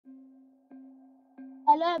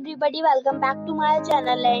Hello everybody, welcome back to my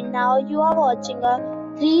channel and now you are watching a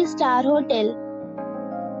 3-star hotel.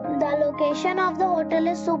 The location of the hotel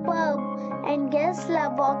is superb and guests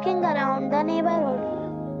love walking around the neighborhood.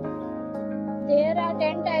 There are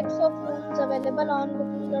 10 types of rooms available on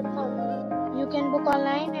booking.com. You can book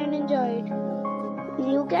online and enjoy it.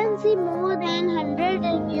 You can see more than 100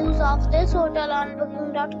 reviews of this hotel on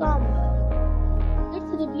booking.com.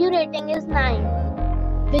 Its review rating is 9,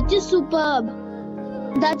 which is superb.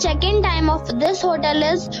 The check-in time of this hotel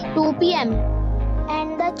is 2 p.m.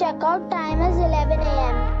 and the check-out time is 11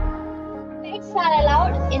 a.m. Pets are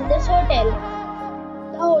allowed in this hotel.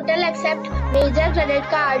 The hotel accepts major credit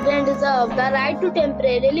cards and reserves the right to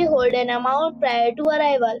temporarily hold an amount prior to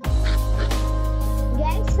arrival.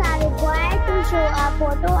 Guests are required to show a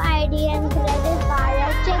photo ID and credit card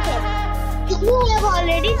at check-in. If you have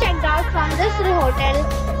already checked out from this hotel,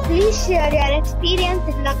 please share your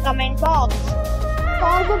experience in the comment box.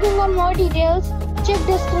 For booking or more details, check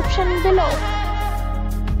description below.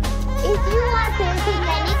 If you are facing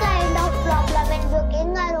any kind of problem in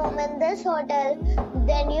booking a room in this hotel,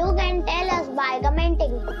 then you can tell us by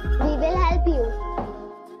commenting. We will help you.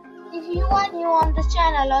 If you are new on this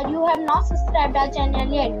channel or you have not subscribed our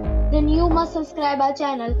channel yet, then you must subscribe our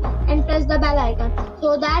channel and press the bell icon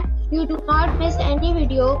so that you do not miss any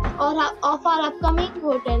video of our upcoming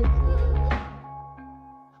hotel.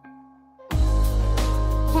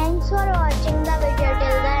 Thanks for watching the video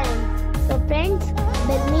till the end. So friends,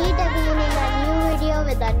 we'll meet again in a new video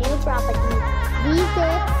with a new property. Be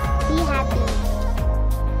safe, be happy.